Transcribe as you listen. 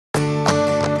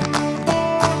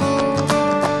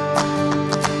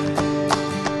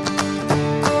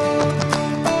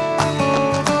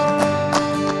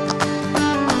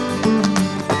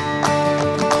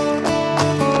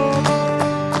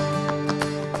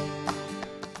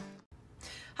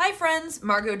Hi friends,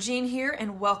 Margot Jean here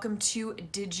and welcome to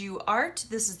Did You Art?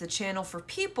 This is the channel for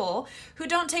people who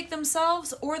don't take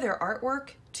themselves or their artwork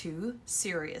too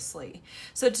seriously.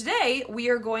 So today we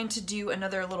are going to do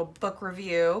another little book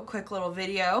review, quick little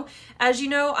video. As you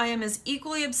know, I am as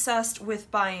equally obsessed with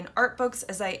buying art books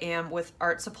as I am with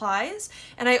art supplies,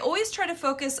 and I always try to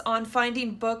focus on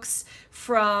finding books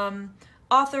from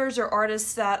authors or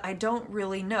artists that I don't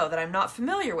really know, that I'm not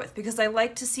familiar with, because I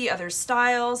like to see other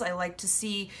styles, I like to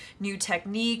see new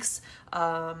techniques,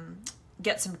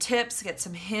 get some tips, get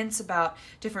some hints about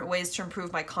different ways to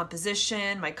improve my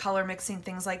composition, my color mixing,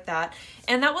 things like that.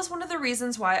 And that was one of the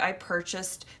reasons why I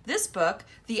purchased this book,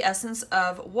 The Essence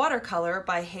of Watercolor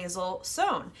by Hazel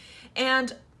Soan.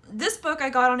 And this book I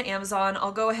got on Amazon.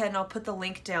 I'll go ahead and I'll put the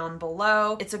link down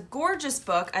below. It's a gorgeous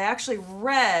book. I actually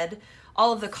read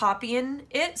all of the copy in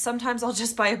it. Sometimes I'll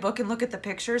just buy a book and look at the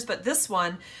pictures, but this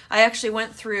one I actually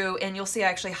went through and you'll see I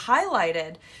actually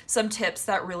highlighted some tips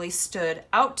that really stood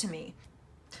out to me.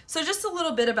 So just a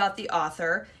little bit about the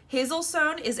author. Hazel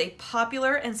Soan is a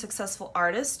popular and successful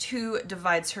artist who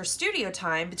divides her studio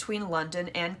time between London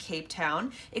and Cape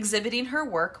Town, exhibiting her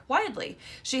work widely.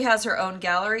 She has her own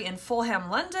gallery in Fulham,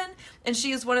 London, and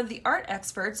she is one of the art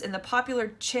experts in the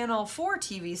popular Channel 4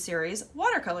 TV series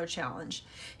Watercolor Challenge.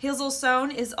 Hazel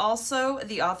Soan is also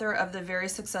the author of the very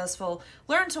successful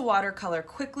Learn to Watercolor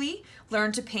Quickly,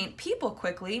 Learn to Paint People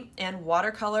Quickly, and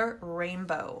Watercolor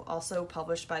Rainbow, also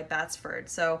published by Batsford.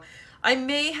 So I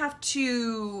may have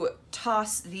to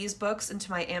toss these books into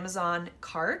my Amazon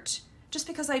cart just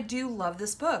because I do love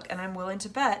this book, and I'm willing to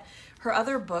bet her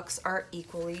other books are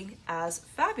equally as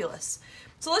fabulous.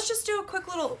 So let's just do a quick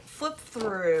little flip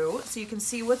through so you can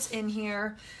see what's in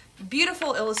here.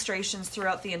 Beautiful illustrations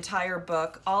throughout the entire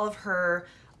book, all of her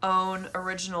own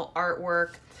original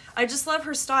artwork. I just love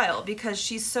her style because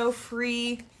she's so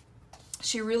free.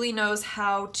 She really knows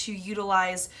how to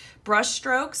utilize brush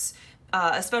strokes,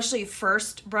 especially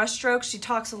first brush strokes. She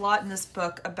talks a lot in this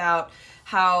book about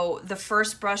how the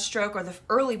first brush stroke or the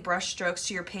early brush strokes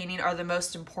to your painting are the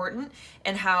most important,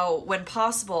 and how, when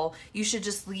possible, you should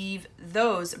just leave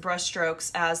those brush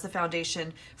strokes as the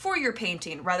foundation for your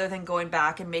painting rather than going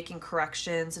back and making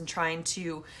corrections and trying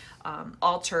to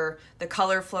alter the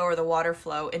color flow or the water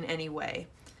flow in any way.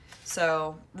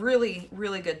 So really,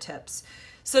 really good tips.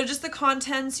 So just the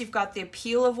contents, you've got the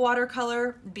appeal of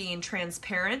watercolor being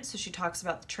transparent. So she talks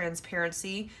about the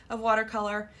transparency of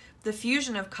watercolor, the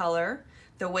fusion of color,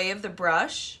 the way of the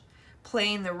brush,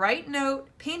 playing the right note,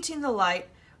 painting the light,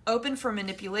 open for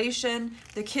manipulation,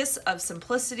 the kiss of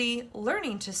simplicity,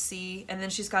 learning to see, and then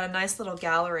she's got a nice little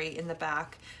gallery in the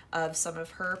back of some of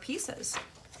her pieces.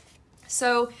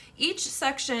 So each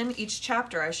section, each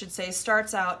chapter, I should say,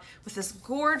 starts out with this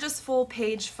gorgeous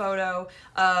full-page photo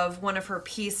of one of her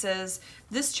pieces.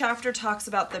 This chapter talks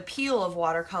about the appeal of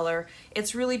watercolor.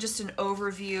 It's really just an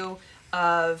overview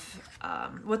of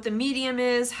what the medium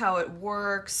is, how it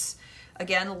works.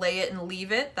 Again, lay it and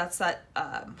leave it. That's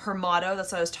her motto.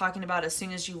 That's what I was talking about. As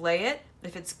soon as you lay it,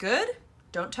 if it's good,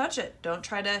 don't touch it. Don't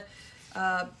try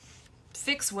to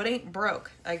fix what ain't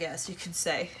broke, I guess you could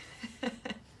say.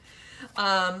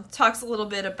 Talks a little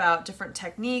bit about different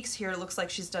techniques. Here it looks like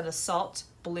she's done a salt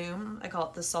bloom. I call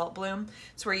it the salt bloom.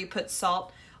 It's where you put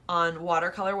salt on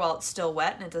watercolor while it's still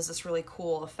wet, and it does this really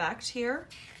cool effect here.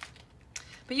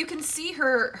 But you can see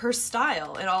her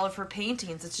style in all of her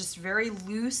paintings. It's just very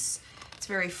loose, it's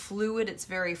very fluid, it's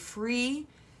very free.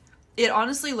 It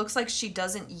honestly looks like she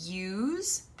doesn't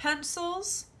use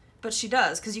pencils, but she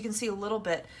does, because you can see a little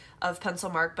bit of pencil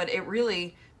mark, but her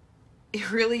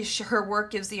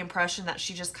work gives the impression that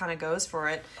she just kind of goes for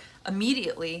it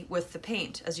immediately with the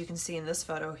paint, as you can see in this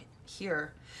photo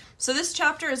here. So this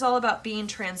chapter is all about being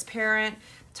transparent,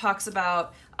 talks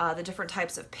about the different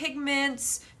types of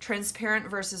pigments, transparent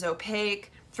versus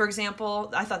opaque. For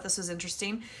example, I thought this was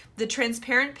interesting. The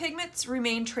transparent pigments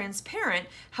remain transparent,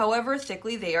 however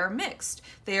thickly they are mixed.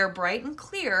 They are bright and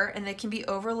clear, and they can be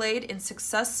overlaid in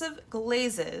successive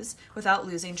glazes without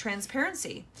losing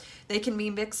transparency. They can be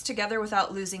mixed together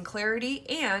without losing clarity,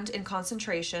 and in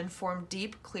concentration form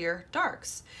deep, clear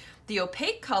darks. The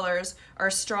opaque colors are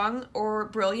strong or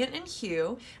brilliant in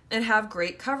hue and have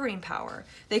great covering power.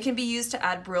 They can be used to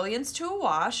add brilliance to a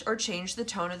wash or change the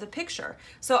tone of the picture.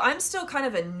 So I'm still kind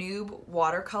of a noob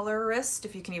watercolorist,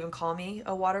 if you can even call me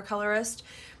a watercolorist,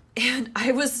 and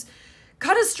I was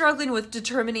kind of struggling with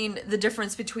determining the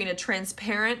difference between a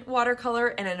transparent watercolor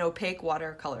and an opaque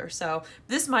watercolor. So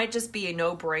this might just be a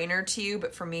no-brainer to you,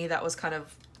 but for me that was kind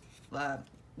of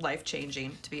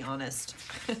life-changing, to be honest.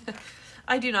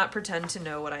 I do not pretend to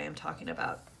know what I am talking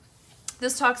about.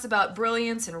 This talks about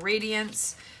brilliance and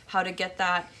radiance, how to get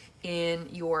that in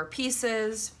your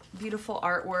pieces. Beautiful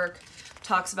artwork.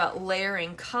 Talks about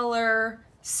layering color,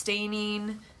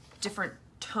 staining, different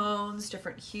tones,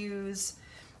 different hues.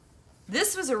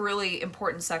 This was a really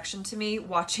important section to me,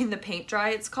 watching the paint dry,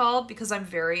 it's called, because I'm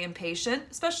very impatient,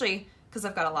 especially because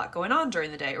I've got a lot going on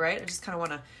during the day, right? I just kind of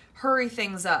want to hurry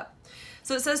things up.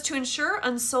 So it says, to ensure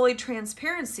unsullied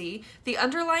transparency, the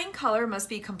underlying color must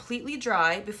be completely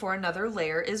dry before another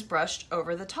layer is brushed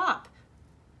over the top.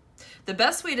 The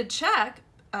best way to check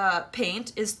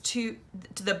paint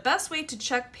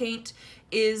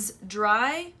is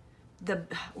dry.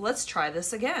 Let's try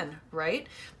this again, right?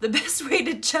 The best way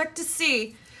to check to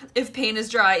see if paint is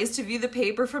dry is to view the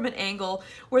paper from an angle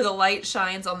where the light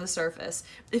shines on the surface.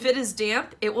 If it is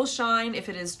damp, it will shine. If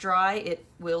it is dry, it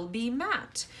will be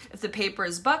matte. If the paper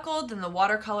is buckled, then the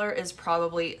watercolor is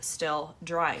probably still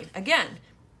drying. Again,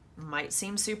 might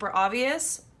seem super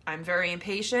obvious. I'm very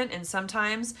impatient, and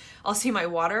sometimes I'll see my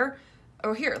water.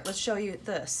 Oh, here, let's show you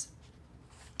this.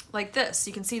 Like this,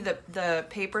 you can see the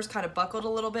paper's kind of buckled a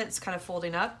little bit. It's kind of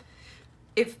folding up.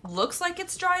 It looks like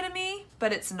it's dry to me,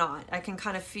 but it's not. I can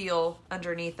kind of feel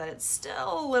underneath that it's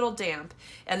still a little damp.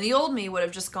 And the old me would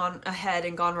have just gone ahead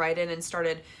and gone right in and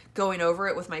started going over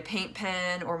it with my paint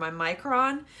pen or my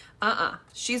micron.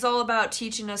 She's all about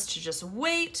teaching us to just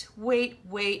wait, wait,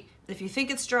 wait. If you think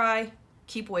it's dry,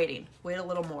 keep waiting. Wait a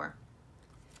little more.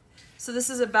 So this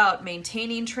is about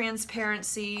maintaining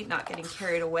transparency, not getting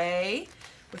carried away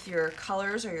with your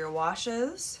colors or your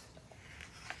washes.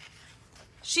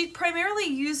 She primarily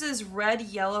uses red,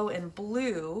 yellow, and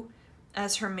blue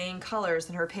as her main colors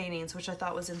in her paintings, which I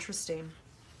thought was interesting.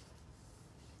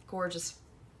 Gorgeous,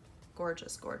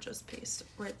 gorgeous, gorgeous piece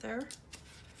right there.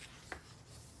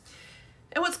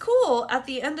 And what's cool, at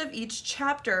the end of each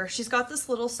chapter, she's got this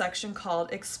little section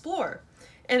called Explore.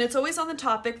 And it's always on the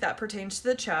topic that pertains to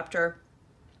the chapter.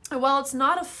 And while it's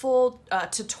not a full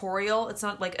tutorial, it's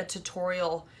not like a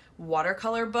tutorial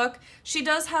watercolor book, she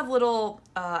does have little,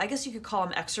 I guess you could call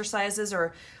them exercises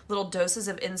or little doses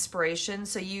of inspiration,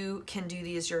 so you can do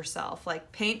these yourself.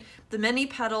 Like paint the many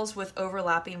petals with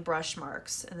overlapping brush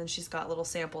marks, and then she's got little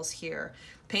samples here.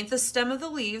 Paint the stem of the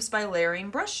leaves by layering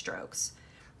brush strokes.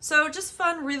 So just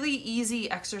fun, really easy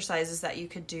exercises that you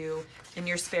could do in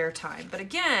your spare time. But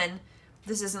again,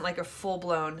 this isn't like a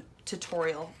full-blown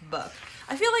tutorial book.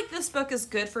 I feel like this book is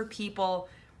good for people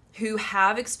who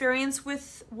have experience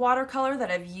with watercolor, that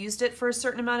have used it for a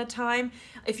certain amount of time.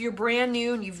 If you're brand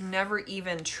new and you've never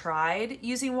even tried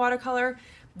using watercolor,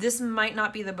 this might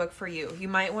not be the book for you. You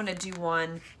might want to do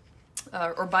one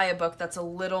or buy a book that's a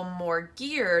little more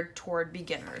geared toward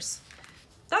beginners.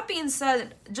 That being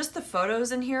said, just the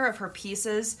photos in here of her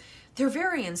pieces, they're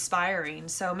very inspiring.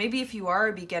 So maybe if you are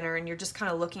a beginner and you're just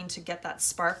kind of looking to get that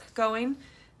spark going,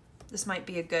 this might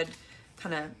be a good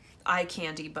kind of eye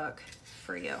candy book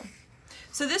for you.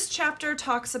 So this chapter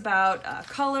talks about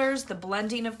colors, the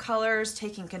blending of colors,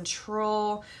 taking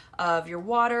control of your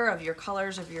water, of your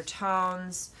colors, of your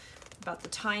tones, about the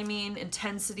timing,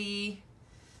 intensity,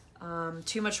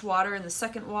 too much water in the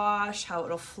second wash, how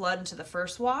it'll flood into the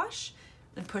first wash,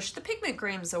 and push the pigment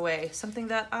grains away, something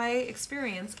that I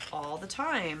experience all the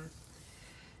time.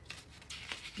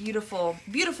 Beautiful,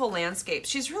 beautiful landscapes.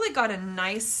 She's really got a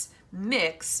nice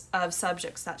mix of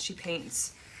subjects that she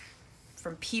paints,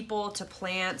 from people to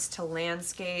plants to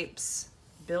landscapes,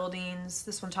 buildings.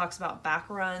 This one talks about back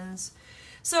runs.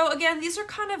 So again, these are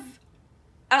kind of,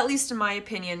 at least in my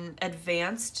opinion,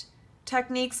 advanced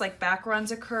techniques. Like back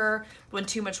runs occur when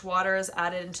too much water is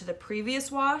added into the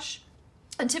previous wash.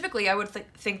 And typically I would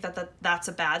think that that's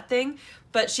a bad thing,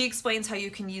 but she explains how you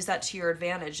can use that to your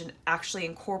advantage and actually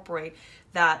incorporate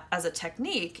that as a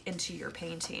technique into your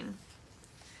painting.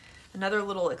 Another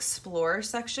little explore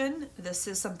section. This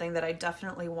is something that I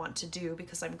definitely want to do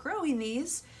because I'm growing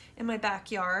these in my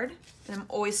backyard, and I'm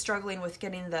always struggling with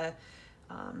getting the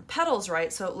petals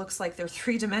right so it looks like they're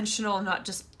three-dimensional, not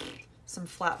just some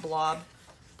flat blob.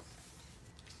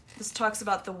 This talks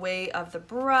about the way of the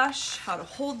brush, how to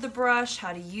hold the brush,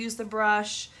 how to use the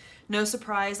brush. No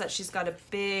surprise that she's got a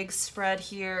big spread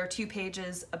here, 2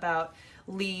 pages about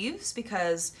leaves,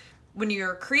 because when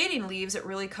you're creating leaves, it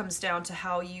really comes down to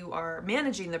how you are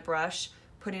managing the brush,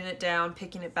 putting it down,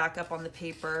 picking it back up on the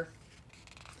paper.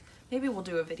 Maybe we'll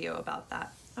do a video about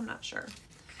that. I'm not sure.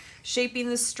 Shaping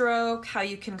the stroke, how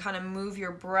you can kind of move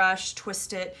your brush,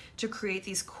 twist it to create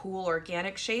these cool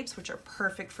organic shapes, which are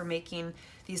perfect for making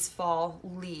these fall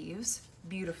leaves.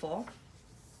 Beautiful.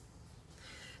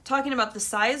 Talking about the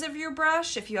size of your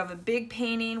brush, if you have a big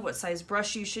painting, what size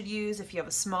brush you should use. If you have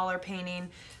a smaller painting,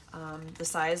 the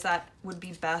size that would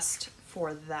be best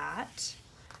for that.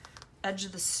 edge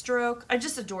of the stroke. I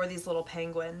just adore these little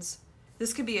penguins.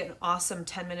 This could be an awesome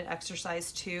 10-minute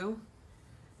exercise too.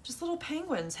 Just little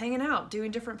penguins hanging out,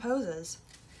 doing different poses.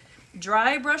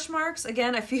 Dry brush marks,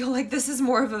 again, I feel like this is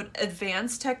more of an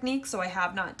advanced technique, so I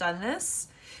have not done this.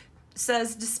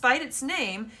 Says, despite its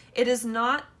name, it is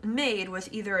not made with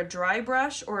either a dry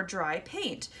brush or a dry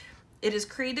paint. It is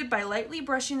created by lightly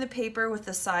brushing the paper with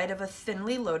the side of a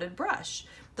thinly loaded brush.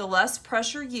 The less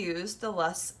pressure used, the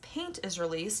less paint is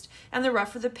released, and the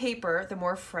rougher the paper, the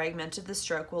more fragmented the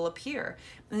stroke will appear.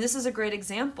 And this is a great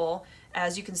example,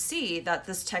 as you can see, that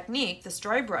this technique, this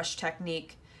dry brush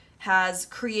technique, has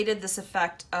created this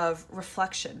effect of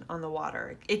reflection on the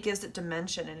water. It gives it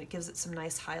dimension and it gives it some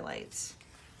nice highlights.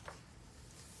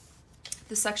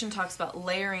 This section talks about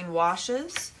layering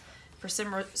washes. For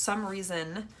some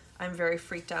reason, I'm very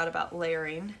freaked out about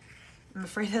layering. I'm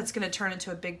afraid that's going to turn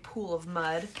into a big pool of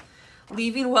mud.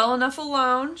 Leaving well enough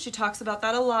alone. She talks about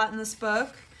that a lot in this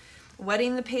book.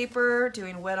 Wetting the paper,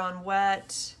 doing wet on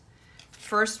wet.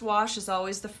 First wash is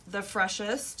always the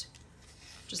freshest.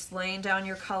 Just laying down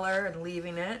your color and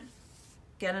leaving it.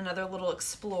 Again, another little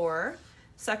explore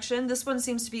section. This one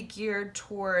seems to be geared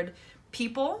toward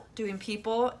people, doing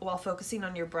people while focusing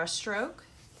on your brush stroke.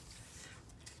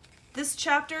 This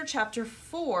chapter, chapter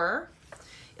 4,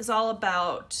 is all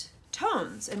about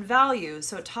tones and values.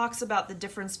 So it talks about the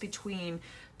difference between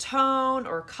tone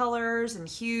or colors and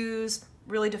hues,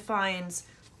 really defines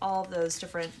all of those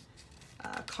different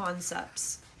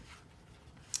concepts.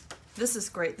 This is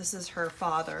great. This is her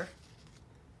father.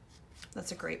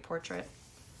 That's a great portrait.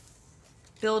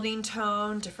 Building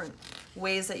tone, different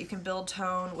ways that you can build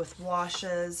tone with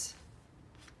washes.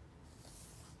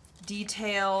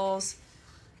 Details.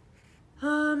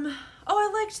 Oh,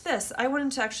 I liked this. I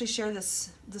wanted to actually share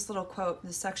this little quote,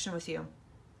 this section with you.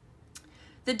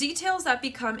 The details that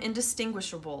become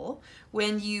indistinguishable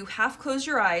when you half close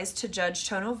your eyes to judge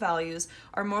tonal values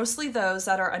are mostly those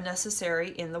that are unnecessary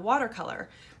in the watercolor.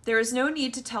 There is no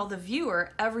need to tell the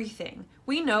viewer everything.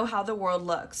 We know how the world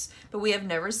looks, but we have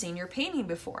never seen your painting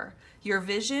before. Your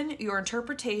vision, your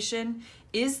interpretation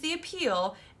is the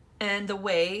appeal, and the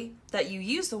way that you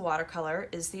use the watercolor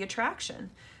is the attraction.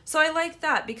 So I like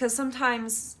that because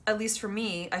sometimes, at least for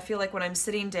me, I feel like when I'm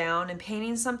sitting down and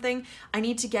painting something, I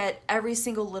need to get every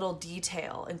single little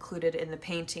detail included in the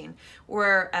painting.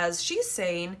 Whereas she's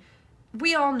saying,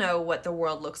 we all know what the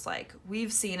world looks like.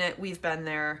 We've seen it, we've been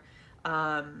there.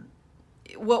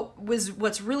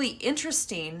 What's really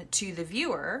interesting to the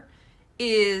viewer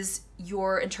is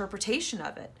your interpretation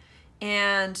of it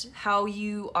and how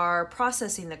you are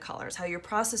processing the colors, how you're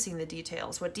processing the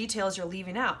details, what details you're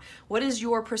leaving out. What is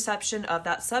your perception of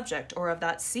that subject or of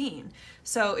that scene?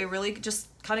 So it really just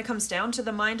kind of comes down to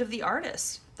the mind of the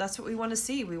artist. That's what we want to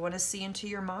see. We want to see into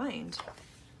your mind.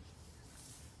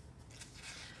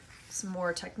 Some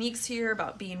more techniques here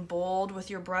about being bold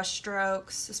with your brush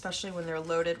strokes, especially when they're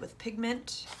loaded with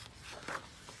pigment.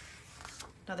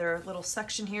 Another little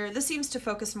section here. This seems to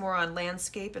focus more on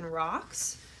landscape and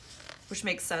rocks, which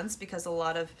makes sense because a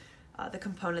lot of the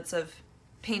components of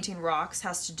painting rocks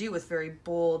has to do with very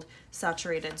bold,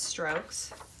 saturated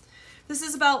strokes. This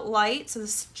is about light, so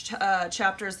this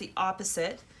chapter is the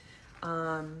opposite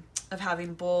of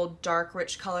having bold, dark,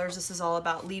 rich colors. This is all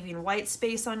about leaving white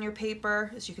space on your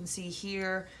paper. As you can see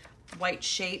here, white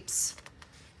shapes.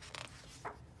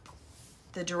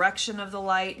 The direction of the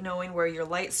light, knowing where your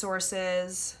light source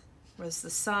is. Where's the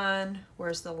sun?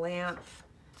 Where's the lamp?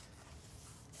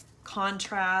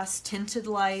 Contrast, tinted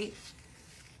light.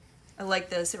 I like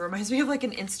this. It reminds me of like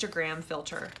an Instagram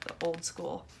filter, the old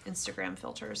school Instagram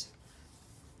filters.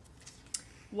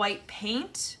 White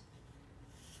paint.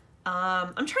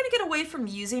 I'm trying to get away from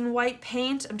using white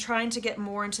paint. I'm trying to get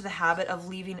more into the habit of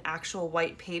leaving actual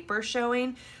white paper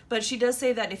showing, but she does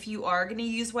say that if you are going to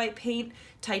use white paint,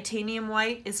 titanium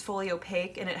white is fully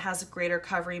opaque and it has a greater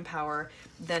covering power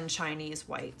than Chinese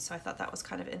white. So I thought that was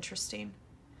kind of interesting.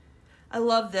 I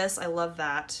love this. I love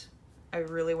that. I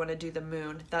really want to do the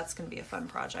moon. That's going to be a fun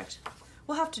project.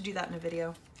 We'll have to do that in a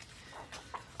video.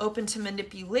 Open to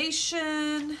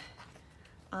manipulation.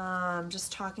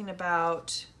 Just talking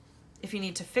about if you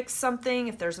need to fix something,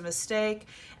 if there's a mistake.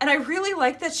 And I really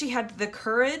like that she had the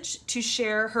courage to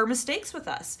share her mistakes with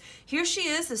us. Here she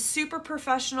is, a super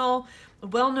professional,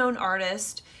 well-known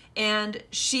artist, and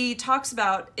she talks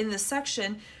about in this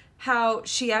section how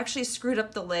she actually screwed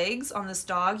up the legs on this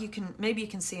dog. Maybe you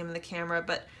can see him in the camera,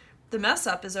 but the mess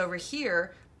up is over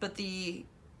here, but the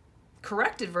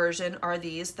corrected version are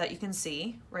these that you can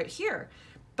see right here.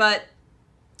 But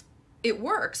it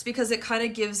works because it kind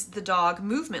of gives the dog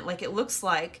movement. Like it looks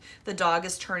like the dog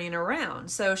is turning around.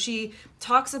 So she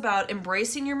talks about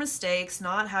embracing your mistakes,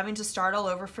 not having to start all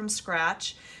over from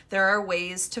scratch. There are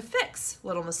ways to fix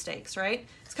little mistakes, right?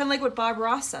 It's kind of like what Bob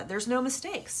Ross said. There's no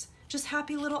mistakes, just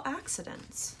happy little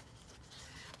accidents.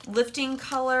 Lifting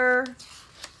color,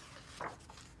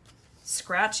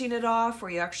 scratching it off, where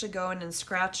you actually go in and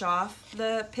scratch off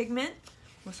the pigment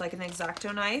with like an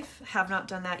X-Acto knife. Have not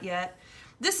done that yet.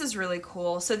 This is really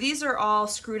cool. So these are all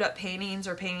screwed up paintings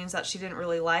or paintings that she didn't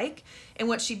really like. And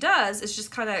what she does is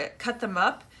just kind of cut them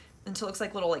up until it looks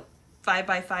like little like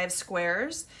 5x5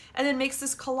 squares, and then makes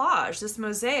this collage, this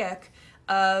mosaic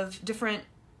of different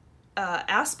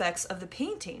aspects of the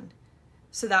painting.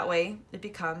 So that way it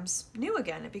becomes new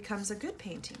again. It becomes a good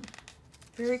painting.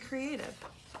 Very creative.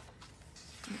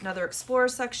 Another explore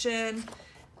section,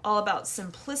 all about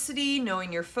simplicity,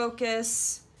 knowing your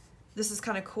focus. This is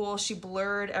kind of cool. She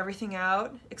blurred everything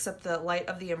out except the light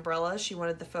of the umbrella. She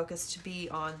wanted the focus to be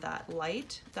on that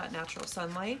light, that natural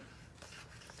sunlight.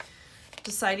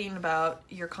 Deciding about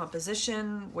your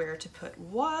composition, where to put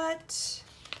what.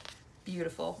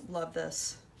 Beautiful. Love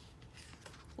this.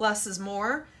 Less is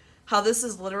more. How this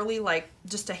is literally like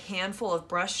just a handful of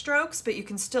brush strokes, but you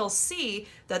can still see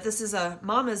that this is a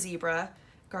mama zebra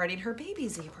guarding her baby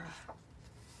zebra.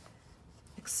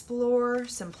 Explore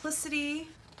simplicity.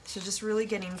 So just really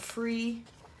getting free,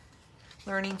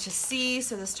 learning to see.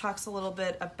 So this talks a little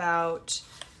bit about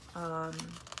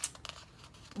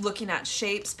looking at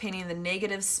shapes, painting the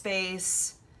negative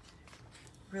space,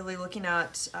 really looking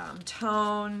at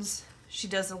tones. She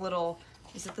does a little,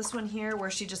 is it this one here,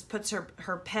 where she just puts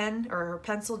her pen or her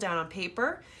pencil down on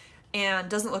paper and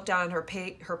doesn't look down on her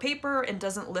paper and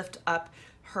doesn't lift up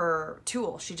her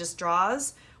tool. She just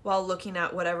draws while looking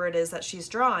at whatever it is that she's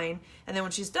drawing. And then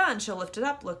when she's done, she'll lift it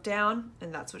up, look down,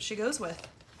 and that's what she goes with.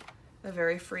 A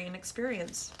very freeing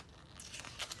experience.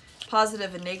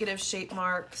 Positive and negative shape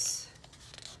marks.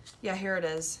 Yeah, here it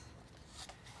is.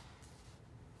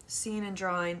 Seeing and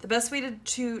drawing. The best way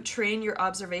to train your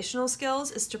observational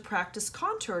skills is to practice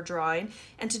contour drawing,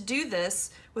 and to do this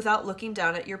without looking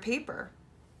down at your paper.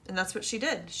 And that's what she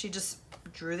did. She just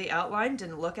drew the outline,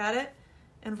 didn't look at it,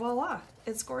 and voila,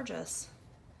 it's gorgeous.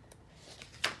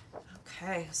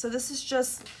 Okay, so this is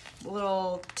just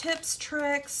little tips,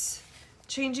 tricks,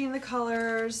 changing the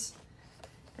colors,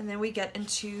 and then we get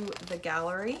into the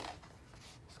gallery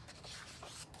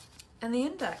and the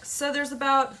index. So there's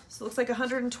about, so it looks like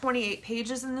 128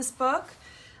 pages in this book.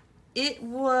 It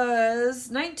was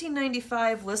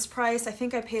 $19.95 list price. I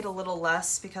think I paid a little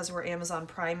less because we're Amazon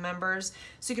Prime members,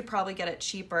 so you could probably get it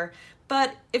cheaper.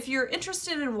 But if you're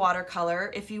interested in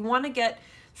watercolor, if you want to get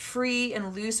free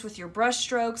and loose with your brush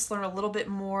strokes, learn a little bit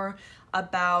more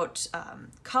about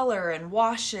color and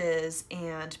washes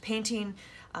and painting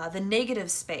the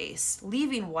negative space,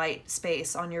 leaving white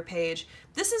space on your page,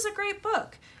 this is a great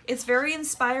book. It's very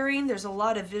inspiring. There's a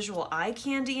lot of visual eye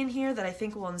candy in here that I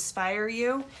think will inspire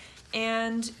you.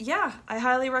 And yeah, I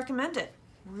highly recommend it.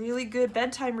 Really good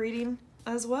bedtime reading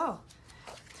as well.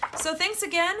 So thanks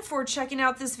again for checking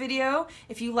out this video.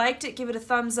 If you liked it, give it a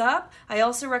thumbs up. I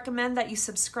also recommend that you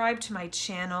subscribe to my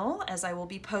channel, as I will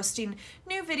be posting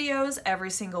new videos every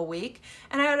single week.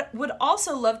 And I would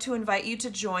also love to invite you to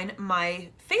join my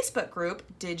Facebook group,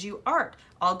 Did You Art?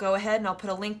 I'll go ahead and I'll put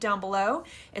a link down below.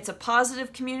 It's a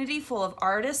positive community full of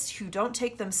artists who don't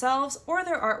take themselves or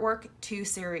their artwork too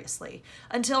seriously.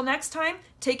 Until next time,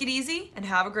 take it easy and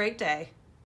have a great day.